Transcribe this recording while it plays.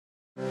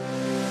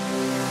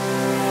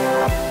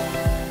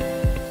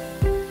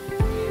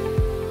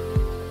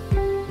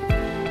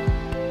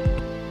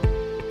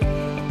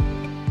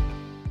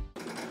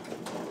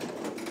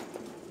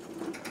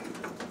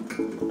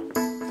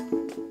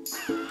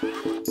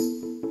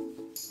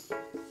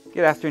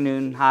Good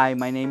afternoon. Hi,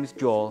 my name is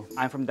Joel.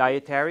 I'm from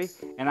Dietary,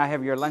 and I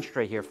have your lunch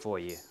tray here for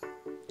you.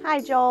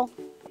 Hi, Joel.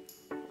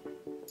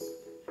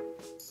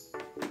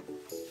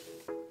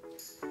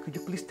 Could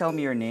you please tell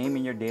me your name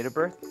and your date of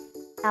birth?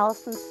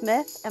 Allison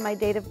Smith, and my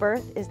date of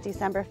birth is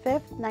December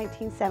 5th,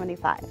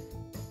 1975.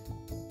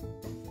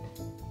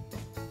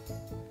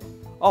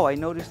 Oh, I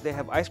noticed they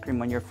have ice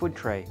cream on your food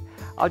tray.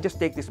 I'll just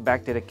take this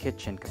back to the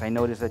kitchen because I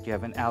noticed that you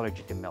have an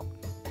allergy to milk.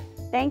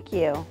 Thank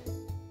you.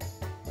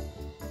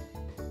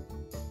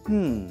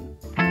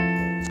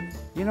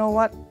 You know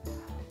what?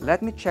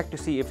 Let me check to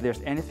see if there's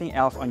anything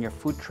else on your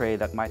food tray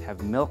that might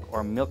have milk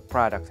or milk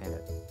products in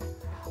it.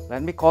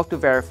 Let me call to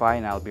verify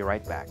and I'll be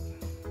right back.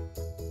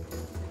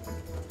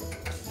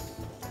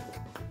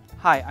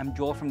 Hi, I'm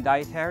Joel from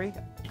Dietary.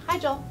 Hi,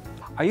 Joel.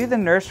 Are you the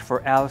nurse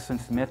for Allison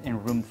Smith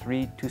in room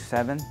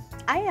 327?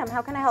 I am.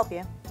 How can I help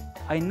you?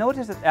 I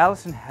noticed that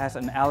Allison has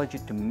an allergy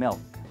to milk,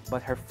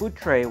 but her food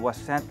tray was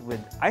sent with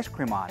ice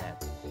cream on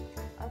it.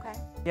 Okay.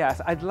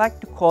 Yes, I'd like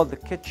to call the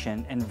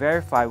kitchen and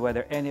verify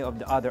whether any of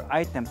the other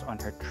items on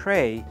her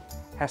tray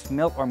has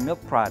milk or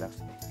milk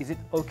products. Is it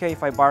okay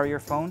if I borrow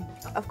your phone?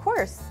 Of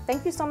course.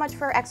 Thank you so much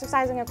for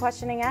exercising a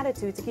questioning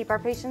attitude to keep our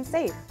patients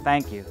safe.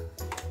 Thank you.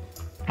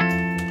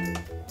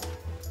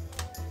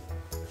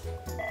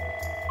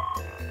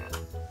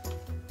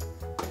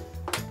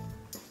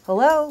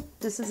 Hello,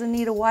 this is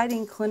Anita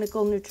Whiting,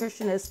 clinical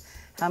nutritionist.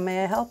 How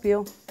may I help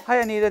you? Hi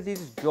Anita,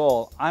 this is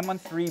Joel. I'm on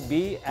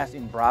 3B as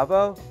in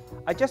Bravo.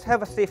 I just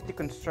have a safety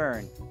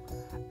concern.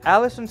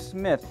 Allison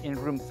Smith in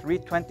room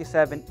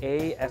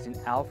 327A as in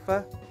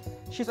Alpha.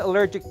 She's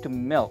allergic to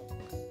milk,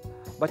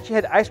 but she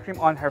had ice cream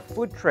on her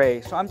food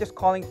tray, so I'm just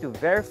calling to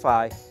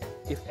verify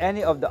if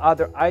any of the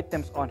other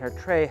items on her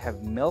tray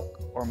have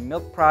milk or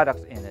milk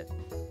products in it.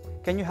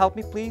 Can you help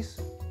me please?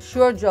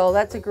 Sure, Joel,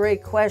 that's a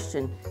great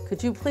question.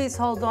 Could you please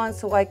hold on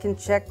so I can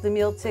check the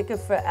meal ticket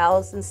for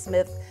Allison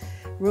Smith,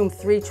 room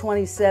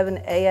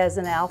 327A as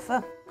in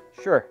Alpha?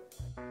 Sure.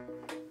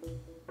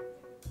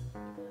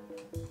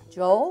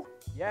 Joel?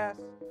 Yes.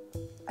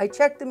 I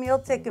checked the meal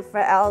ticket for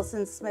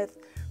Allison Smith,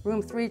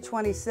 room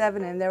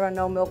 327, and there are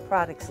no milk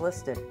products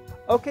listed.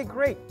 Okay,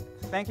 great.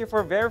 Thank you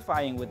for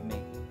verifying with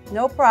me.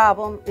 No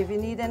problem. If you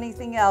need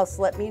anything else,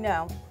 let me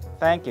know.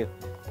 Thank you.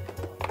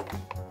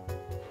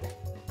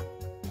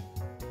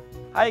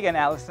 Hi again,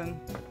 Allison.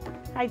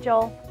 Hi,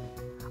 Joel.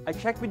 I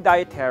checked with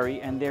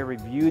Dietary and they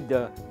reviewed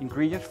the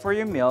ingredients for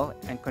your meal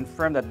and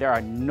confirmed that there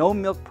are no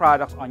milk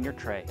products on your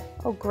tray.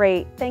 Oh,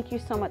 great. Thank you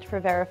so much for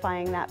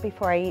verifying that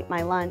before I eat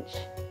my lunch.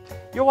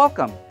 You're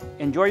welcome.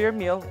 Enjoy your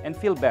meal and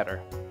feel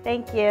better.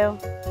 Thank you.